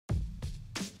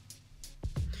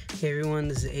Hey everyone,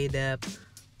 this is ADAP.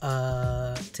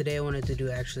 Today I wanted to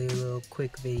do actually a little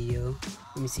quick video.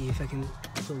 Let me see if I can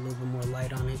put a little bit more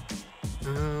light on it.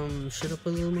 Should I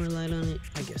put a little more light on it?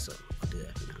 I guess so. I'll do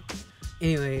that for now.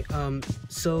 Anyway,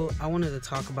 so I wanted to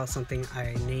talk about something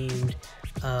I named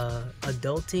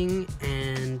adulting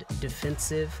and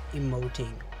defensive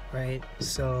emoting, right?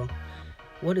 So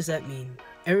what does that mean?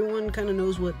 Everyone kind of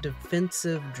knows what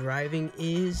defensive driving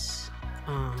is.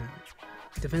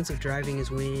 Defensive driving is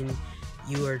when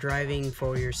you are driving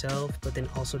for yourself, but then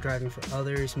also driving for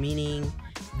others, meaning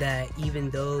that even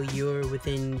though you're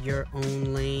within your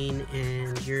own lane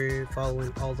and you're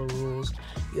following all the rules,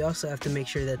 you also have to make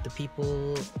sure that the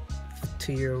people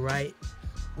to your right,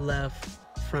 left,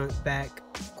 front, back,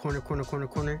 corner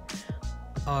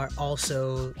are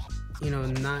also,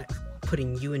 not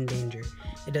putting you in danger.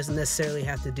 It doesn't necessarily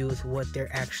have to do with what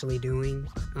they're actually doing,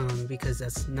 because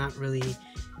that's not really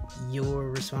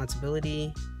your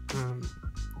responsibility.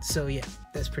 So yeah,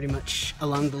 that's pretty much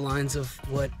along the lines of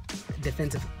what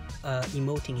defensive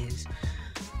emoting is.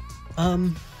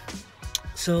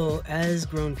 So as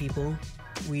grown people,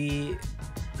 we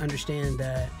understand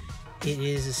that it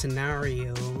is a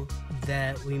scenario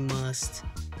that we must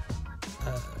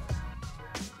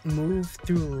move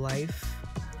through life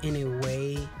in a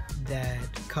way that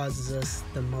causes us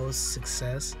the most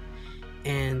success.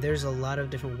 And there's a lot of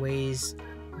different ways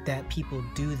that people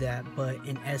do that, but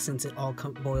in essence it all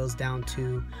boils down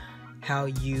to how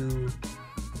you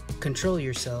control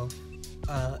yourself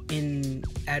in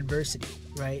adversity,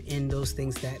 right? In those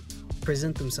things that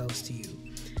present themselves to you.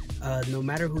 No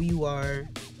matter who you are,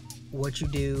 what you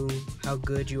do, how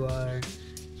good you are,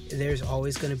 there's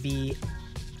always going to be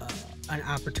an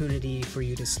opportunity for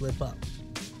you to slip up.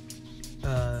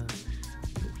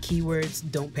 Keywords: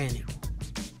 don't panic,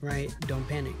 right? Don't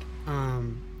panic.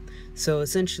 So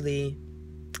essentially,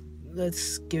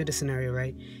 let's give it a scenario,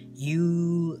 right?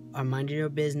 You are minding your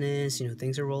business,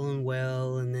 things are rolling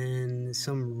well, and then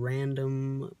some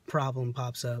random problem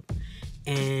pops up,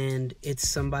 and it's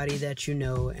somebody that you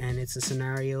know, and it's a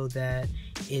scenario that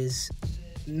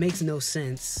makes no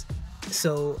sense.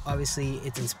 So obviously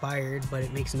it's inspired, but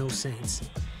it makes no sense.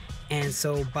 And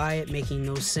so by it making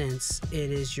no sense,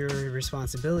 it is your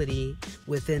responsibility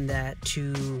within that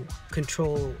to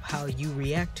control how you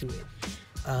react to it.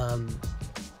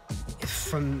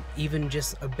 From even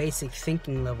just a basic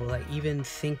thinking level, like even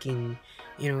thinking,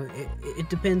 it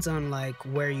depends on like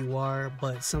where you are,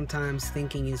 but sometimes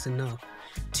thinking is enough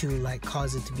to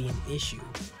cause it to be an issue.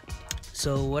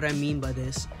 So what I mean by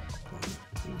this,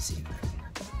 let me see if I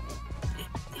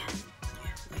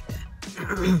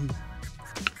can, like that.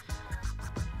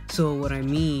 So what I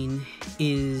mean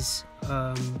is,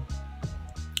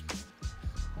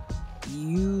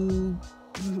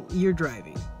 you're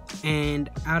driving, and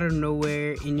out of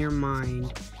nowhere in your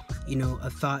mind, a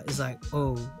thought is like,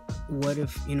 oh, what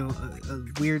if, a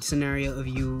weird scenario of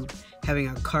you having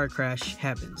a car crash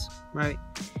happens, right?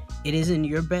 It is in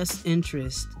your best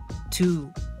interest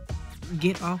to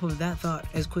get off of that thought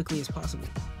as quickly as possible.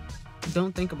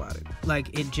 Don't think about it.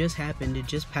 Like, it just happened. It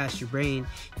just passed your brain.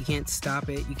 You can't stop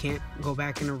it. You can't go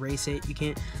back and erase it. You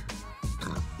can't,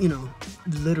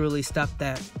 literally stop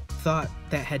that thought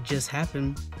that had just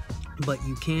happened. But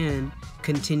you can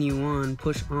continue on,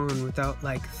 push on without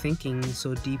thinking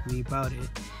so deeply about it.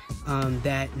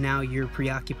 That now you're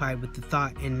preoccupied with the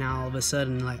thought, and now all of a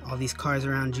sudden all these cars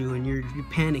around you, and you're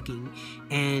panicking,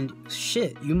 and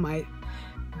shit, you might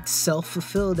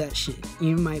self-fulfill that shit.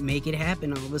 You might make it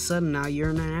happen. All of a sudden now you're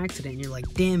in an accident and you're like,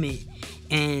 damn it.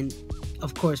 And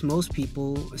of course most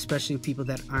people, especially people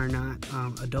that are not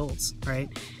adults, right,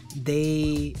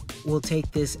 they will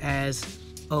take this as,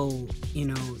 oh,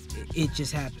 it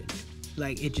just happened,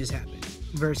 it just happened,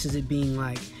 versus it being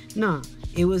like, nah,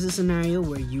 it was a scenario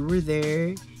where you were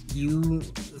there, you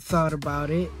thought about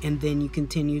it, and then you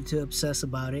continued to obsess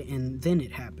about it, and then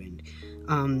it happened.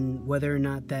 Whether or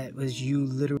not that was you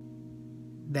literally,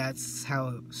 that's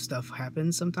how stuff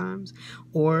happens sometimes,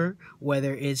 or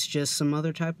whether it's just some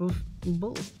other type of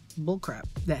bull crap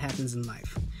that happens in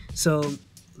life. So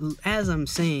as I'm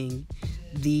saying,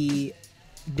 the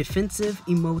defensive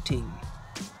emoting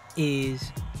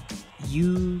is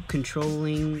you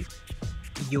controlling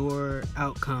your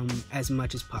outcome as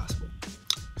much as possible.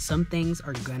 Some things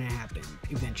are gonna happen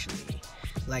eventually,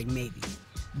 maybe,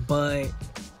 but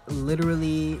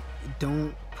literally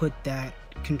don't put that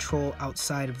control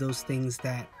outside of those things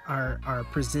that are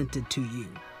presented to you.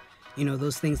 You know,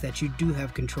 those things that you do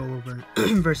have control over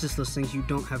versus those things you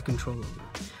don't have control over.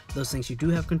 Those things you do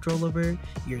have control over,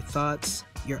 your thoughts,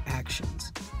 your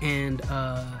actions. And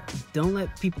don't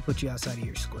let people put you outside of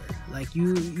your square. Like,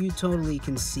 you totally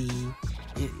can see,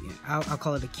 I'll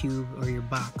call it a cube or your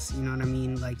box, you know what I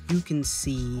mean? Like, you can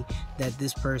see that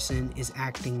this person is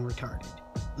acting retarded.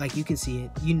 Like, you can see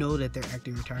it, you know that they're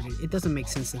acting retarded. It doesn't make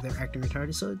sense that they're acting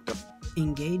retarded, so don't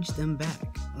engage them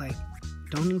back. Like,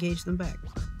 don't engage them back.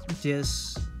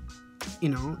 Just, you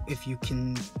know, if you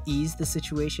can ease the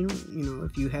situation, you know,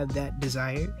 if you have that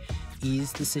desire,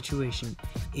 ease the situation.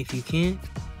 If you can't,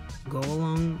 go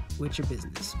along with your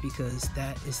business, because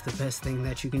that is the best thing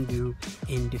that you can do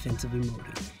in defensive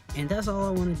emoting. And that's all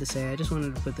I wanted to say. I just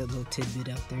wanted to put that little tidbit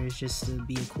out there. It's just to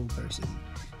be a cool person.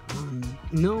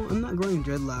 No, I'm not growing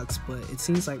dreadlocks, but it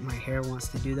seems like my hair wants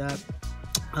to do that.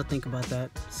 I'll think about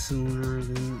that sooner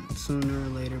or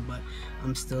later, but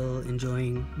I'm still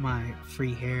enjoying my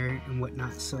free hair and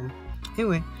whatnot. So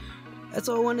anyway, that's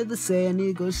all I wanted to say. I need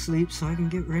to go to sleep so I can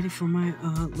get ready for my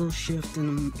little shift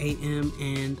in the AM,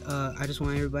 and I just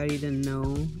want everybody to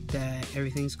know that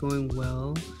everything's going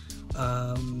well.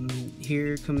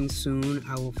 Here coming soon,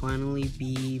 I will finally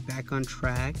be back on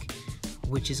track,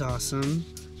 which is awesome.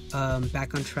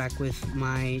 Back on track with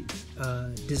my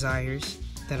desires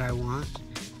that I want.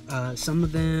 Some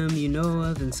of them you know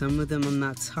of, and some of them I'm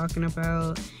not talking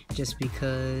about, just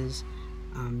because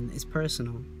it's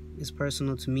personal. It's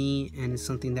personal to me, and it's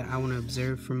something that I want to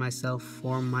observe for myself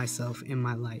in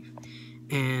my life.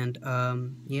 And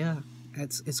yeah,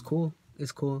 it's cool.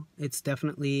 It's cool. It's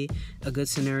definitely a good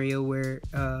scenario where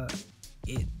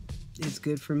it's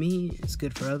good for me. It's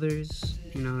good for others.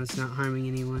 You know, it's not harming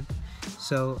anyone.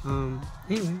 So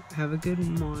anyway, have a good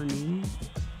morning.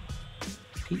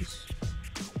 Peace.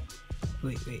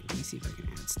 Wait, let me see if I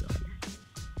can add stuff here.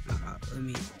 Let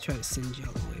me try to send y'all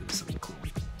away with something cool.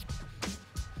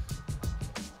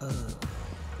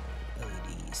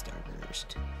 LED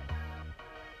starburst.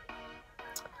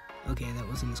 Okay, that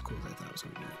wasn't as cool as I thought it was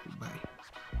gonna be. Bye.